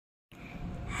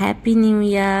Happy new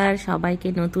year, সবাইকে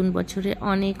নতুন বছরে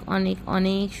অনেক অনেক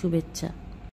অনেক শুভেচ্ছা।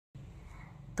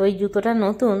 তো এই জুতোটা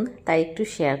নতুন, তাই একটু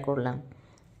শেয়ার করলাম।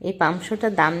 এই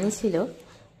পাম্পশোটার দাম নিয়েছিল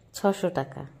 600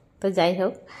 টাকা। তো যাই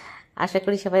হোক, আশা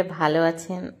করি সবাই ভালো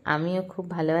আছেন, আমিও খুব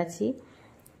ভালো আছি।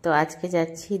 তো আজকে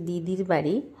যাচ্ছি দিদির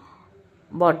বাড়ি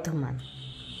বর্ধমান।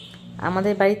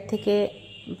 আমাদের বাড়ির থেকে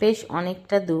বেশ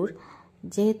অনেকটা দূর,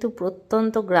 যেহেতু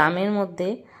প্রত্যন্ত গ্রামের মধ্যে,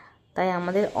 তাই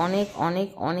আমাদের অনেক অনেক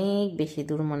অনেক বেশি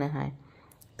দূর মনে হয়।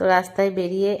 তো রাস্তায়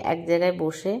বেরিয়ে এক জায়গায়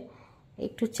বসে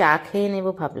একটু চা খেয়ে নেব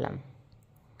ভাবলাম।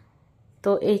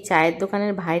 তো এই চায়ের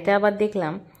দোকানের ভাইটা আবার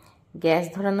দেখলাম গ্যাস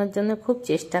ধরানোর জন্য খুব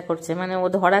চেষ্টা করছে, মানে ও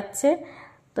ধরাচ্ছে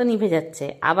তো নিভে যাচ্ছে,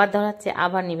 আবার ধরাচ্ছে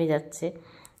আবার নিভে যাচ্ছে।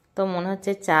 তো মনে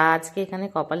হচ্ছে চা আজকে এখানে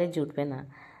কপালে জুটবে না।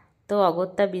 তো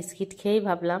অগত্যা বিস্কিট খেয়েই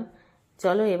ভাবলাম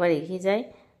চলো এবার এগিয়ে যাই,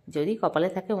 যদি কপালে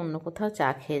থাকে অন্য কোথাও চা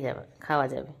খাওয়া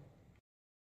যাবে।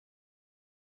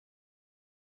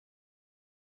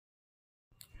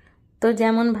 তো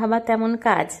যেমন ভাবা তেমন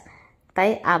কাজ, তাই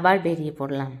আবার বেরিয়ে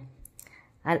পড়লাম।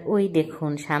 আর ওই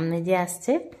দেখুন সামনে যে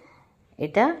আসছে,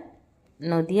 এটা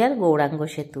নদিয়ার গৌরাঙ্গ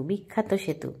সেতু, বিখ্যাত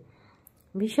সেতু।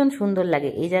 ভীষণ সুন্দর লাগে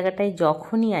এই জায়গাটায়,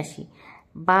 যখনই আসি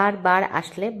বারবার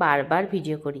আসলে বারবার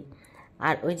ভিডিও করি।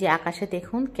 আর ওই যে আকাশে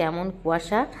দেখুন কেমন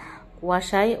কুয়াশা,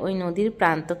 কুয়াশায় ওই নদীর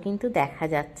প্রান্ত কিন্তু দেখা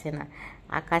যাচ্ছে না,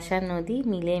 আকাশ আর নদী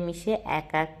মিলেমিশে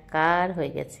একাকার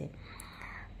হয়ে গেছে।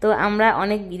 তো আমরা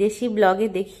অনেক বিদেশি ব্লগে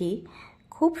দেখি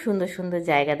খুব সুন্দর সুন্দর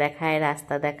জায়গা দেখায়,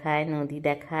 রাস্তা দেখায়, নদী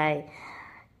দেখায়,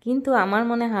 কিন্তু আমার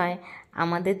মনে হয়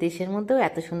আমাদের দেশের মধ্যেও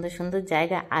এত সুন্দর সুন্দর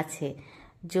জায়গা আছে,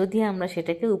 যদি আমরা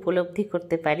সেটাকে উপলব্ধি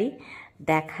করতে পারি,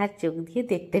 দেখার চোখ দিয়ে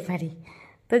দেখতে পারি।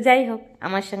 তো যাই হোক,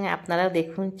 আমার সঙ্গে আপনারাও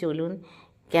দেখুন, চলুন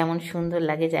কেমন সুন্দর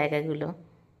লাগে জায়গাগুলো।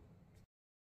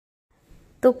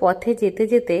 তো পথে যেতে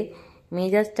যেতে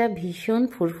মেজাজটা ভীষণ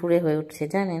ফুরফুরে হয়ে উঠছে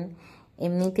জানেন।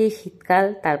 এমনিতেই শীতকাল,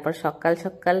 তারপর সকাল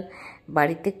সকাল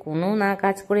বাড়িতে কোনো না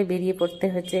কাজ করে বেরিয়ে পড়তে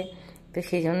হচ্ছে, তো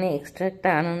সেই জন্য এক্সট্রা একটা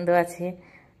আনন্দ আছে,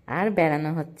 আর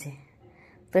বেড়ানো হচ্ছে,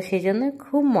 তো সেই জন্য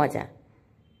খুব মজা।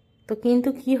 তো কিন্তু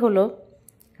কি হলো,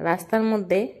 রাস্তার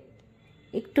মধ্যে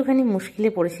একটুখানি মুশকিলে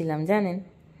পড়েছিলাম জানেন।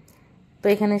 তো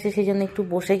এখানে এসে সেই জন্য একটু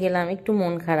বসে গেলাম, একটু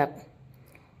মন খারাপ।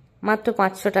 মাত্র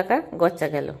 500 টাকা গচ্চা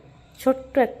গেল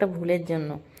ছোট্ট একটা ভুলের জন্য।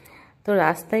 তো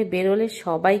রাস্তায় বেরোলে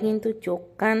সবাই কিন্তু চোখ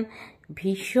কান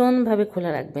ভীষণভাবে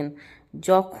খোলা রাখবেন,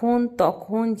 যখন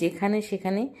তখন যেখানে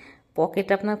সেখানে পকেট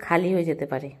আপনার খালি হয়ে যেতে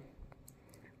পারে।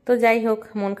 তো যাই হোক,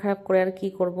 মন খারাপ করে আর কি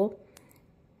করব,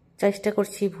 চেষ্টা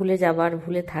করছি ভুলে যাবার,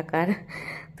 ভুলে থাকার।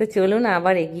 তো চলুন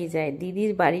আবার এগিয়ে যাই।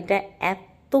 দিদির বাড়িটা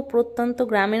এত প্রত্যন্ত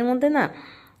গ্রামের মধ্যে না,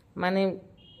 মানে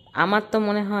আমার তো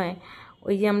মনে হয়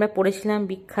ওই যে আমরা পড়েছিলাম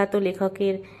বিখ্যাত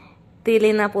লেখকের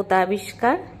তেলে না পোতা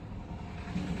আবিষ্কার,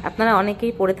 আপনারা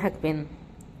অনেকেই পড়ে থাকবেন।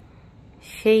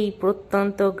 সেই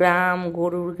প্রত্যন্ত গ্রাম,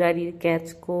 গরুর গাড়ির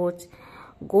ক্যাচকোচ,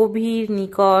 গভীর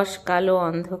নিকষ কালো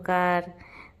অন্ধকার,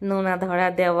 নোনা ধরা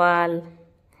দেওয়াল,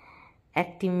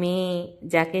 একটি মেয়ে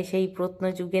যাকে সেই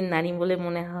প্রত্নযুগের নারী বলে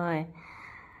মনে হয়,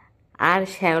 আর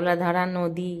শ্যাওলা ধরা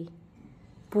নদী,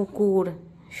 পুকুর,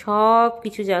 সব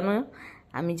কিছু জানো।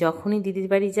 আমি যখনই দিদির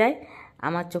বাড়ি যাই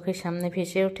আমার চোখের সামনে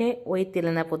ভেসে ওঠে ওই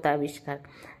তেলেনা পোতা আবিষ্কার,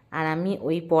 আর আমি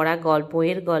ওই পড়া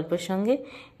বইয়ের গল্পের সঙ্গে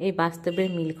এই বাস্তবের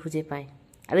মিল খুঁজে পাই।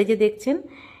 আর এই যে দেখছেন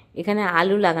এখানে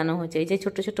আলু লাগানো হচ্ছে, এই যে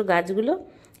ছোট ছোট গাছগুলো,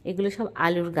 এগুলো সব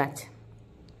আলুর গাছ।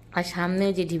 আর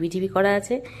সামনেও যে ঢিবি ঢিবি করা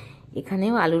আছে,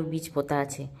 এখানেও আলুর বীজ পোতা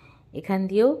আছে, এখান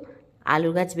দিয়েও আলু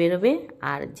গাছ বেরোবে।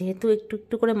 আর যেহেতু একটু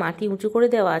একটু করে মাটি উঁচু করে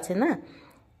দেওয়া আছে না,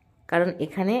 কারণ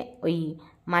এখানে ওই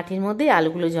মাটির মধ্যেই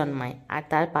আলুগুলো জন্মায়, আর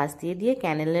তার পাশ দিয়ে দিয়ে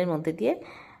ক্যানেলের মধ্যে দিয়ে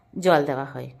জল দেওয়া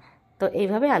হয়, তো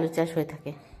এইভাবে আলু চাষ হয়ে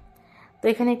থাকে। তো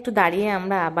এখানে একটু দাঁড়িয়ে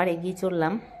আমরা আবার এগিয়ে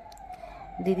চললাম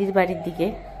দিদির বাড়ির দিকে।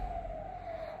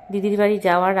 দিদির বাড়ি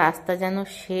যাওয়ার রাস্তা যেন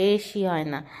শেষই হয়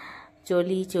না,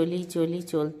 চলি চলি চলি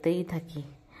চলতেই থাকি।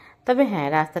 তবে হ্যাঁ,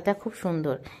 রাস্তাটা খুব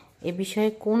সুন্দর, এ বিষয়ে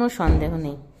কোনো সন্দেহ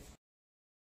নেই।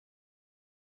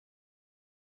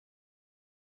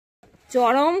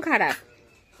 চরম খারাপ।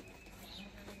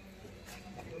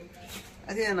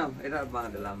 আচ্ছা না, এটা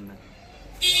বাঁধলাম না।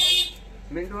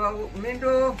 মিন্টু বাবু,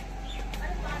 মিন্টু,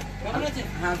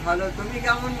 হ্যাঁ ভালো, তুমি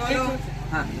কেমন বলো?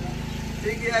 হ্যাঁ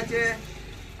ঠিকই আছে।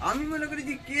 আমি মনে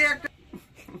করেছি কে একটা,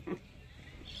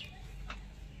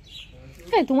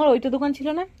 হ্যাঁ তোমার ওইটা দোকান ছিল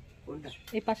না? কোনটা?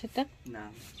 এই পাশেরটা না,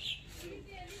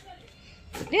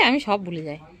 আমি সব ভুলে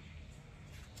যাই।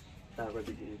 তারপর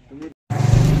তুমি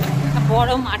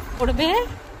বড় মাঠ পড়বে,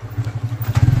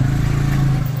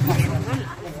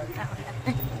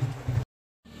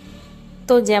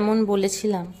 তো যেমন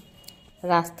বলেছিলাম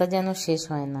রাস্তা যেন শেষ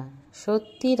হয় না,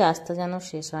 সত্যি রাস্তা যেন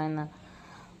শেষ হয় না।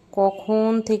 কখন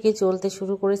থেকে চলতে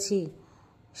শুরু করেছি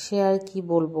সে আর কি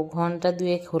বলবো, ঘন্টা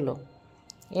 2 হলো।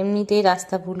 এমনিতেই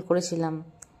রাস্তা ভুল করেছিলাম,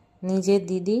 নিজের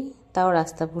দিদি তাও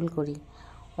রাস্তা ভুল করি।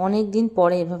 অনেক দিন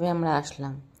পরে এভাবে আমরা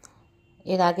আসলাম।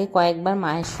 এর আগে কয়েকবার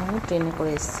মায়ের সঙ্গে ট্রেনে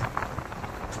করে এসেছি,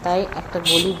 তাই একটা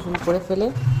গলি ভুল করে ফেলে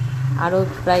আরও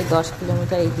প্রায় 10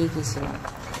 কিলোমিটার এগিয়ে গেছিলাম।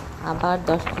 আবার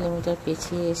 10 কিলোমিটার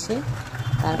পেছিয়ে এসে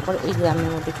তারপর এই গ্রামের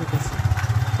মধ্যে ঢুকেছি।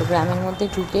 তো গ্রামের মধ্যে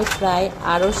ঢুকে প্রায়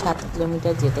আরও 7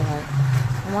 কিলোমিটার যেতে হয়।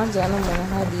 আমার যেন মনে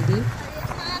হয় দিদি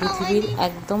পৃথিবীর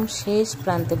একদম শেষ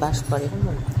প্রান্তে বাস করে,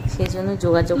 সেই জন্য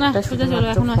যোগাযোগটা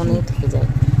শুধুমাত্র ফোনেই থেকে যায়,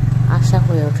 আশা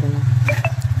হয়ে ওঠে না।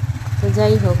 তো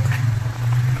যাই হোক,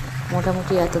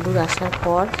 মোটামুটি এত দূর আসার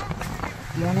পর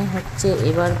মনে হচ্ছে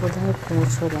এবার বোধহয়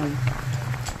পৌঁছলাম।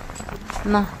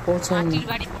 না, পৌঁছাইনি,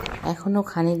 এখনও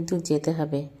খানিক দূর যেতে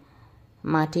হবে।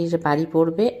 মাটির বাড়ি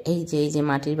পড়বে, এই যে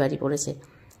মাটির বাড়ি পড়েছে,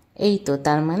 এই তো,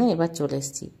 তার মানে এবার চলে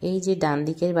এসেছি। এই যে ডান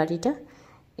দিকের বাড়িটা,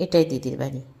 এটাই দিদির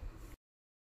বাড়ি।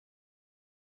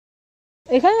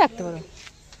 এখানে রাখতে পারো।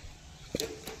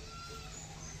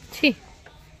 ছি,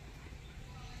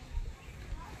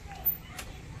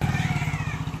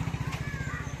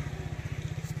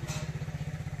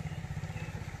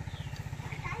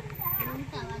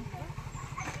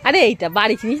 আরে এইটা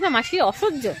বাড়ি চিনিস না মাসি,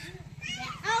 অসহ্য।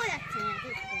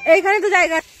 এইখানে তো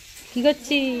জায়গা। কি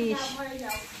করছিস,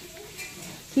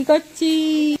 কি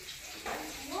করছিস?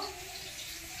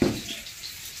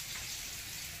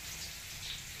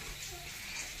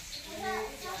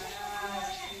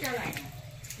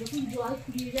 জল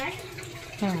ফুরিয়ে যায়,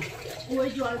 ওই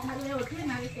জল থাকলে ওঠে,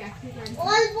 না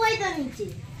অল্পই তো নিচে।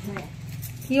 হ্যাঁ,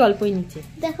 কি অল্পই নিচে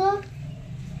দেখো।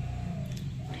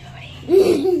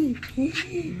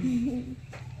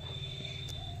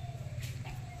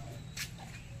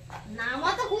 নামা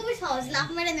তো খুবই সহজ, লাফ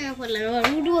মেরে নেমে পড়লাম,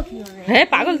 উঠবো কিভাবে? হ্যাঁ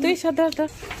পাগল তুই, সাদা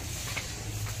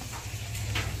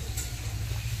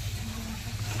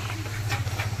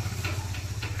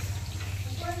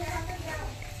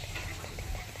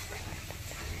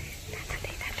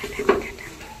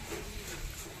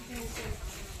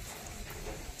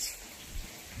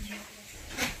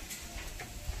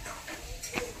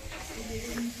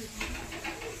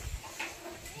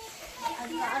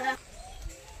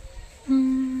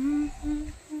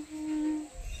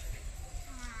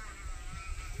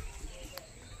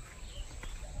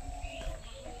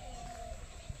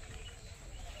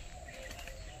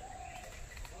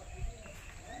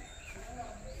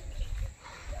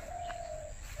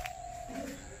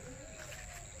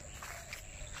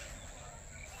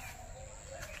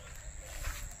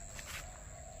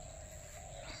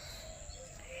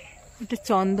এটা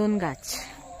চন্দন গাছ।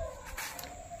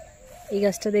 এই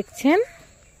গাছটা দেখছেন,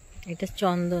 এটা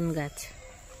চন্দন গাছ।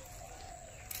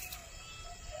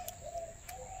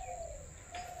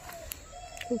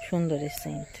 খুব সুন্দর এই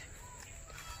সেন্ট,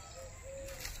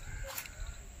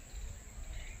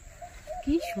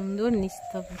 কি সুন্দর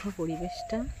নিস্তব্ধ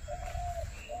পরিবেশটা।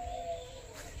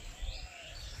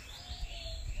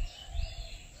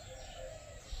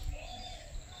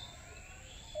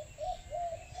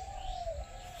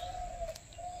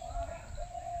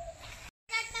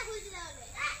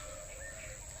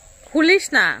 খুলিস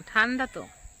না, ঠান্ডা তো।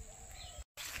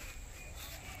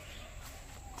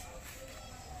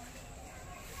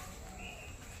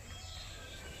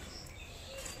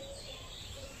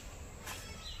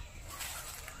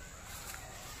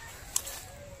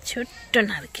 ছোট্ট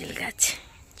নারকেল গাছ,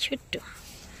 ছোট্ট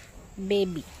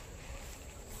বেবি,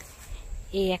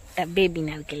 এই একটা বেবি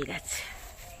নারকেল গাছ।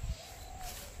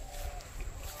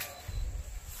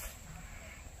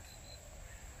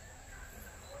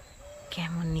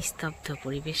 কেমন নিস্তব্ধ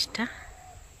পরিবেশটা,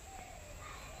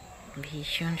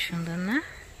 ভীষণ সুন্দর না?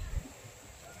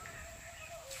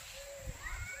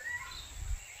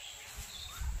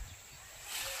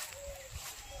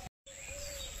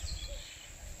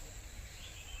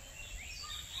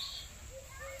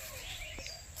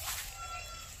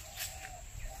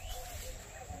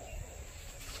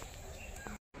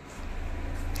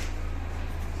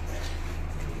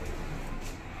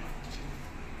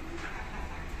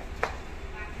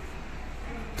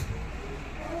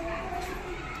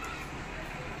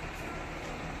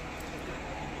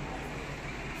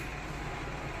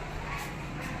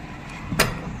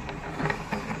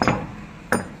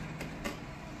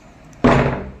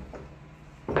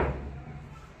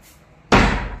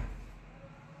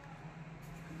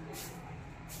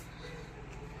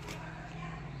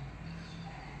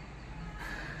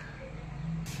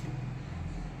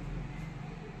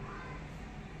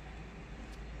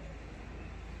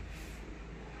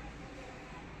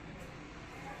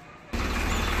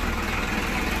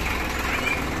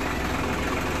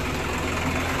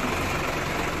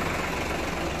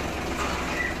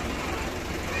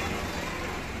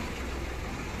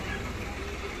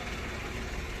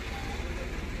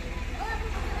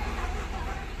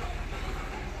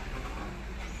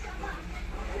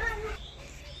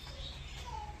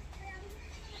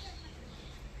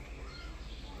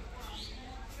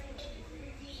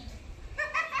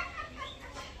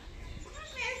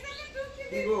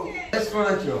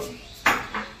 করেছো?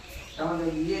 তাহলে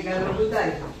গিয়ে গেল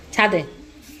কোথায়? ছাদে।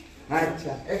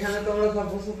 আচ্ছা, এখানে তোমরা সব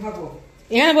বসে থাকো।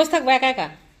 এখানে বসে থাকবো একা একা?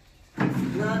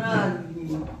 না না,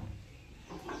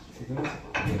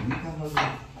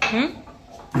 হুম,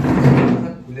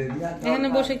 খুলে দিয়া এখানে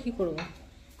বসে কি করবো?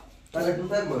 তাহলে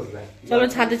কোথায় বসবে? চলো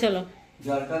ছাদে চলো।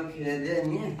 জল টল খেয়ে দিয়ে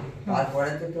নিয়ে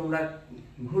তারপরে তো তোমরা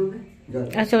ঘুরবে।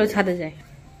 চলো ছাদে যাই।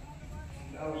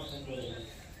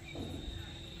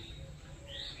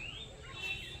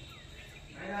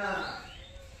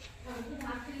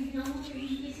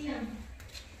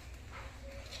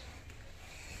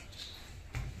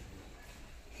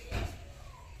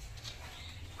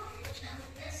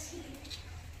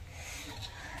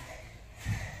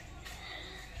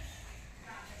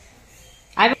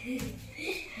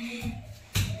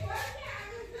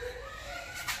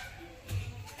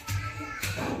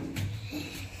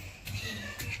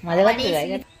 মজা লাগছে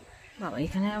জায়গা। বাবা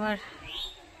এখানে আবার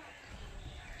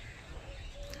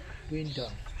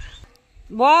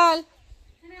বল।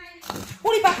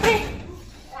 পুরি পাখে।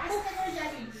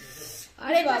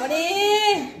 আরে বাবা রে,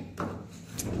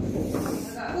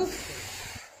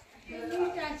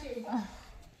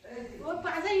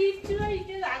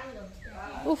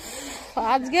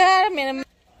 আজকে আর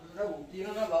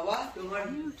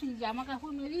জামা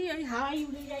কাপড় মেলি হাওয়াই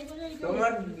উড়ে যাই বলে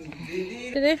তোমার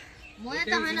দিদি মনে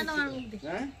তো হয় না তোমার মুখ দেখে।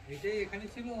 এটাই এখানে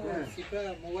ছিল,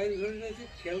 মোবাইল ধরে রয়েছে,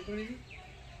 খেয়াল করিনি।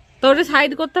 তো ওটা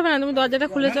সাইড করতে হবে না, তুমি দরজাটা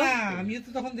খুলেছো। আমিও তো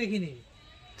তখন দেখিনি।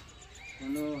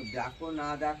 কোনো দেখো না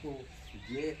দেখো,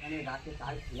 যে এখানে রাতে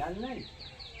তার খেয়াল নাই।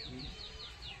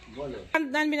 বলো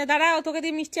জানবি না, দাঁড়াও, তোকে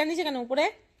দিয়ে মিষ্টি আনিছে কেন উপরে?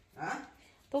 হ্যাঁ,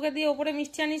 তোকে দিয়ে উপরে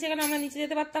মিষ্টি আনিছে কেন? আমরা নিচে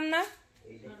যেতে পারতাম না?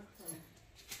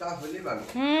 তা হলিবার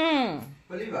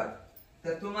হলিবার তা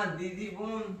তোমার দিদি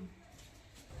বোন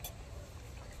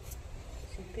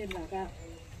লাগা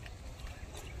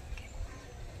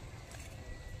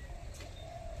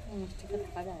মিষ্টিটা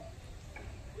থাকা যায়।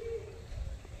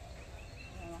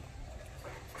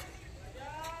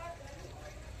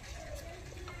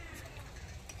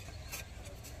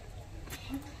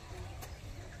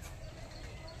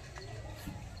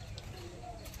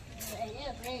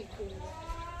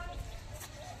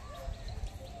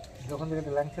 যখন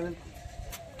থেকে লাঞ্চ হবে,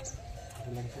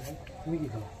 তুমি কি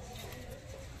খাও?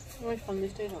 আমি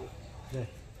সন্দেশটাই খাবো।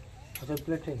 আচ্ছা,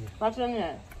 প্লেটটাই নিয়ে পাঁচটা নিয়ে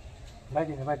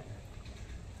বাইরে না, বাইরে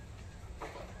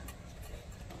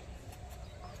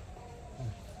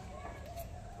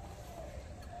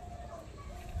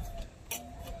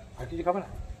আর কিছু খাবে না?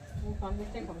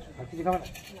 সন্দেশটাই খাবো। আর কিছু খাবে না?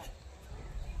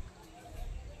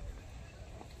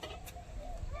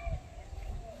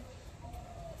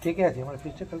 কে কে আছে আমার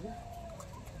ফিসটা কালকে?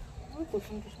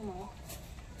 কুসুম টুসুম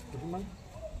মানে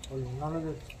ওই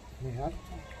ননদের মেয়ে। আর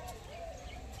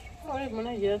ওই মনে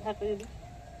হয় যেটা থাকে যদি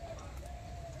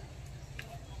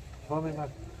সবাই না,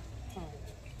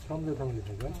 সন্দেহ ফ্যামিলি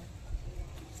থাকবে।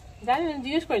 জানি না,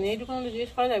 জিজ্ঞেস করিনি। এইটুকু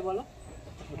জিজ্ঞেস করা যায় বলো?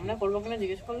 আমরা করবো কিনা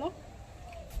জিজ্ঞেস করলো।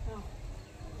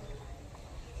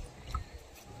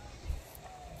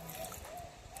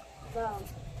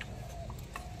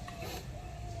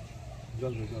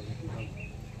 জল দে, জল দে, জল দে।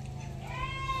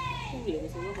 খুব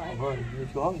লেগেছে গো ভাই। হয়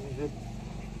নিচু হও, নিচে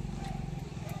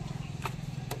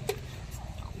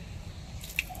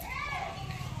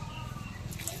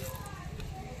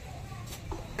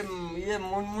ইয়ে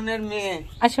মুনমুনের মেয়ে।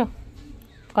 আসো,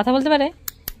 কথা বলতে পারে?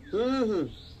 হুম,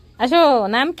 আসো।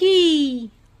 নাম কি?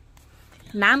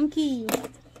 নাম কি?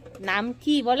 নাম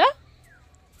কি বলো?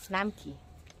 নাম কি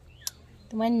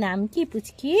তোমার? নাম কি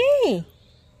পুচকি?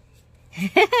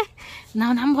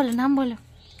 নাও, নাম বলো, নাম বলো,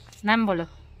 নাম বলো।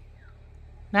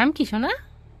 নাম কি সোনা?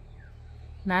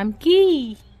 নাম কি?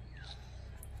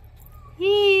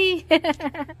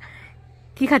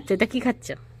 কি খাচ্ছ? এটা কি খাচ্ছ?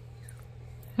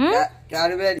 হুম,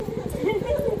 ক্যাডবেরি।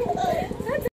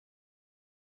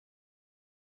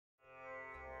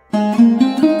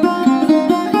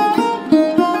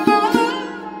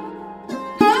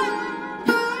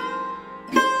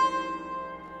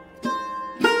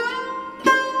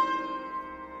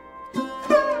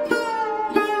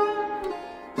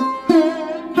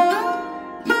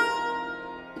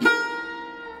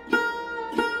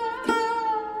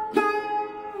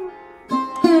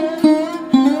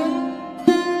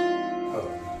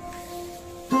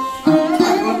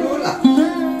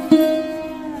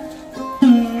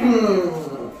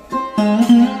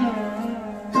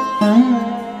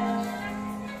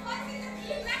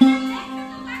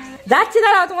 যাচ্ছি,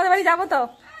 দাঁড়াও, তোমাদের বাড়ি যাবো তো।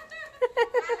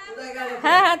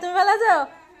 হ্যাঁ হ্যাঁ, তুমি ভালো আছো?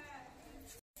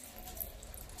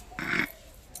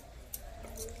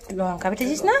 লঙ্কা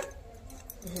বেটেছিস না?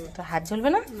 তোর হাত জ্বলবে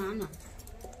না? না না,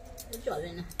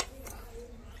 চলে না।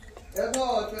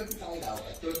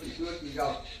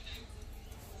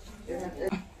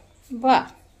 বাহ,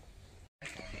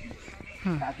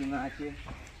 কাকিমা আছে।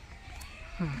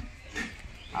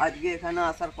 আজকে এখানে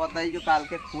আসার কথাই যে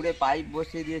কালকে খুঁড়ে পাইপ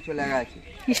বসিয়ে দিয়ে চলে গেছে।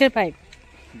 কিসের পাইপ?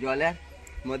 জলের,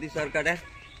 মোদি সরকারের।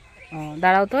 ও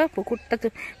দাঁড়াও তো, পুকুরটা তো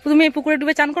তুমি এই পুকুরে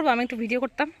ডুবে চান করবো, আমি একটু ভিডিও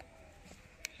করতাম।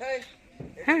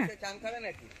 হ্যাঁ চান করে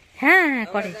নাকি? হ্যাঁ হ্যাঁ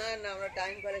করে। না, আমরা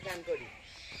টাইম করে চান করি।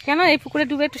 কেন এই পুকুরে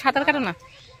ডুবে একটু সাঁতার কাটো না,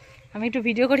 আমি একটু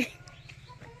ভিডিও করি।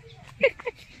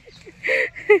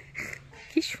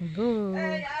 কি সুন্দর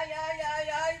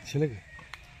ছেলেকে।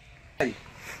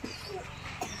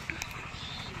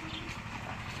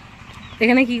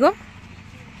 এখানে কি গো?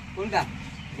 কোনটা?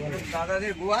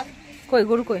 দাদাদের গোয়াল। কই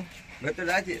গরু কই?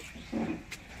 ভেতরে আছে।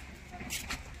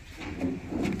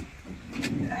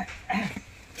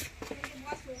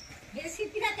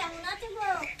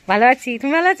 ভালো আছি,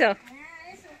 তুমি ভালো আছো?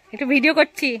 একটু ভিডিও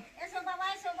করছি।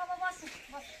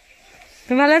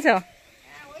 তুমি ভালো আছো?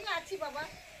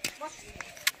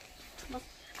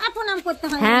 প্রণাম করতে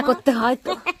হয়। হ্যাঁ করতে হয়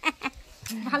তো।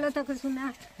 ভালো থাকো শোনা,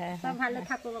 ভালো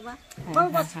থাকো বাবা। বস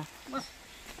বস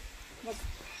বস,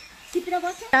 চিত্রা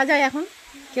বসে যায় এখন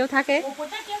কেউ থাকে?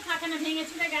 ওপরটা কেউ থাকে না, ভেঙে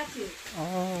চলে গেছে। ও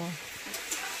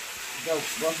যাও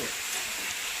বসো।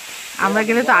 আমরা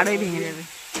গেলে তো আরোই ভেঙে যাবে।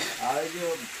 আর ওই যে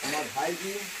আমার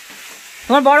ভাইজি,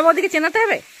 তোমার বড় বৌদিকে চেনাতে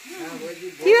হবে।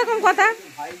 কি রকম কথা?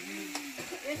 ভাইজি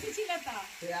এসেছিল তা,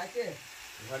 সে আছে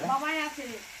ঘরে? বাবাই আছে,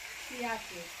 কি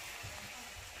আছে?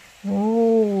 ও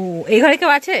এই ঘরে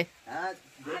কেউ আছে? হ্যাঁ,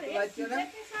 দেখতে পাচ্ছ না?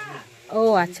 ও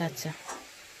আচ্ছা আচ্ছা।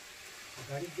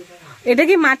 এটা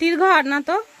কি মাটির ঘর না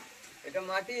তো? এটা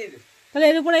মাটির। তাহলে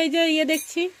এর উপরে এই যে ইয়ে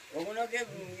দেখছি ওগুলোকে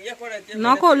ইয়ে করেছে,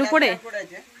 নকল উপরে,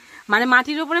 করেছে। মানে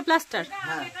মাটির উপরে প্লাস্টার।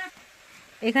 হ্যাঁ,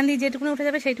 এখান দিয়ে যেটুকুনি উঠে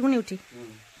যাবে সেইটুকুনি উঠি।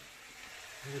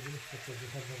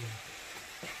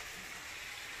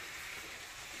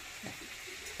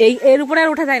 এই এর উপরে আর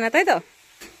উঠা যায় না তাই তো?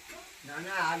 না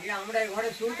না, আগে আমরা এই ঘরে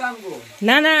শুনতাম গো।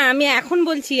 না না আমি এখন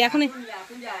বলছি, এখন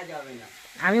এখন যাওয়া যাবে না।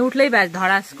 আমি উঠলেই ব্যাস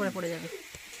ধরাস করে পড়ে যাবে।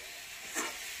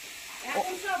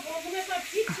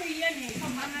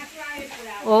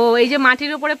 ও এই যে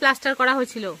মাটির উপরে প্লাস্টার করা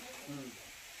হয়েছিল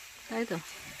তাই তো?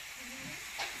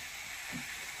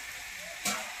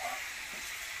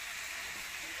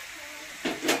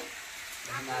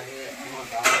 আগে আমার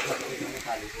বাবা এখানে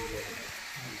কালী পুজো হয়।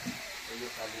 এই যে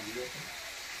কালী পুজো।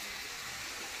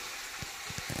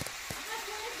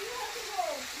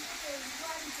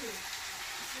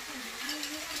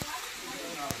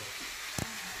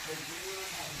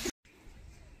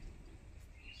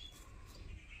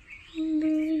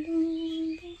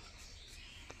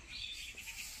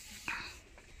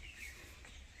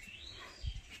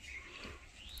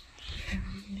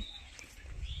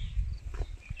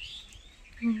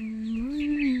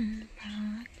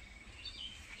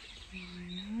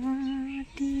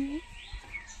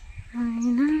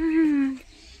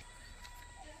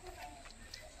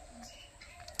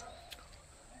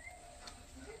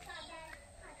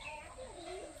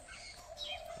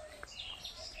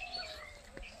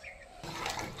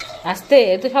 আস্তে,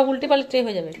 এ তো সব উল্টে পাল্টে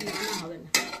হয়ে যাবে। হবে না,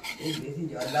 এই বেশি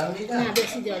জল দাওনি তো? না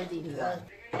বেশি জল দিই না।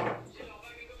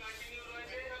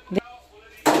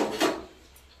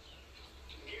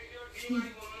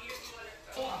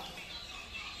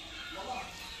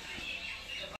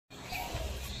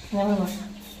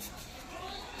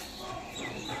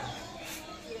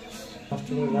 কষ্ট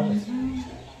করে যাবে।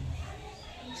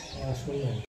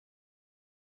 শুনলেন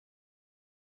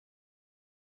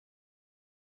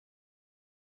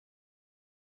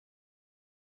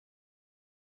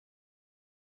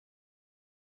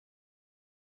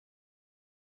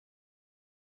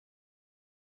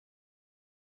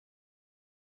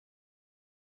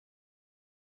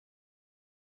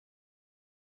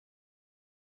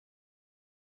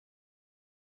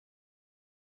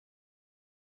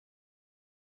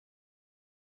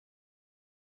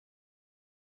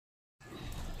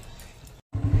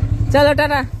চলো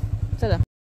টাটা, চলো।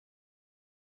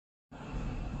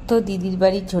 তো দিদির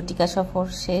বাড়ির ঝটিকা সফর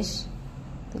শেষ,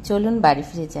 তো চলুন বাড়ি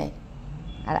ফিরে যাই।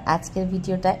 আর আজকের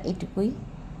ভিডিওটা এটুকুই।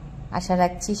 আশা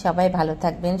রাখছি সবাই ভালো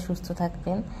থাকবেন, সুস্থ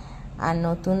থাকবেন, আর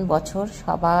নতুন বছর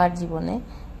সবার জীবনে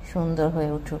সুন্দর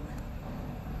হয়ে উঠুক।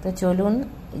 তো চলুন,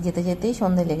 যেতে যেতেই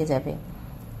সন্ধে লেগে যাবে,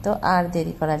 তো আর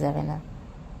দেরি করা যাবে না।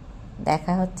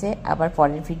 দেখা হচ্ছে আবার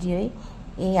পরের ভিডিওয়,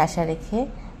 এই আশা রেখে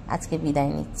আজকে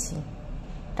বিদায় নিচ্ছি।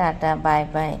 টাটা, বাই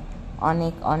বাই,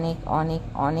 অনেক অনেক অনেক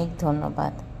অনেক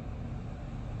ধন্যবাদ।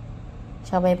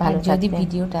 সবাই ভালো থাকবেন। যদি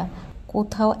ভিডিওটা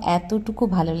কোথাও এতটুকু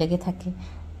ভালো লেগে থাকে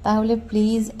তাহলে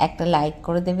প্লিজ একটা লাইক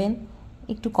করে দেবেন,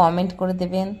 একটু কমেন্ট করে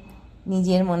দেবেন,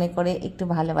 নিজের মনে করে একটু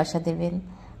ভালোবাসা দেবেন,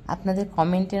 আপনাদের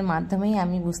কমেন্টের মাধ্যমেই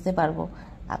আমি বুঝতে পারবো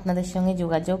আপনাদের সঙ্গে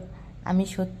যোগাযোগ আমি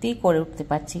সত্যিই করে উঠতে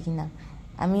পারছি কি না।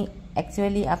 আমি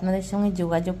অ্যাকচুয়ালি আপনাদের সঙ্গে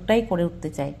যোগাযোগটাই করে উঠতে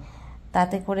চাই,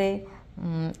 তাতে করে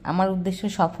আমার উদ্দেশ্য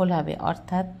সফল হবে,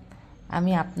 অর্থাৎ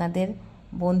আমি আপনাদের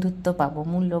বন্ধুত্ব পাবো,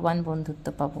 মূল্যবান বন্ধুত্ব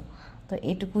পাবো। তো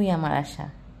এটুকুই আমার আশা।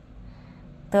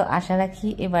 তো আশা রাখি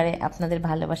এবারে আপনাদের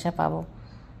ভালোবাসা পাবো।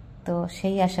 তো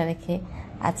সেই আশা রেখে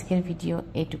আজকের ভিডিও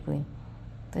এটুকুই।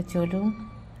 তো চলুন,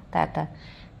 টাটা।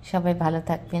 সবাই ভালো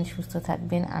থাকবেন, সুস্থ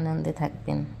থাকবেন, আনন্দে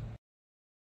থাকবেন।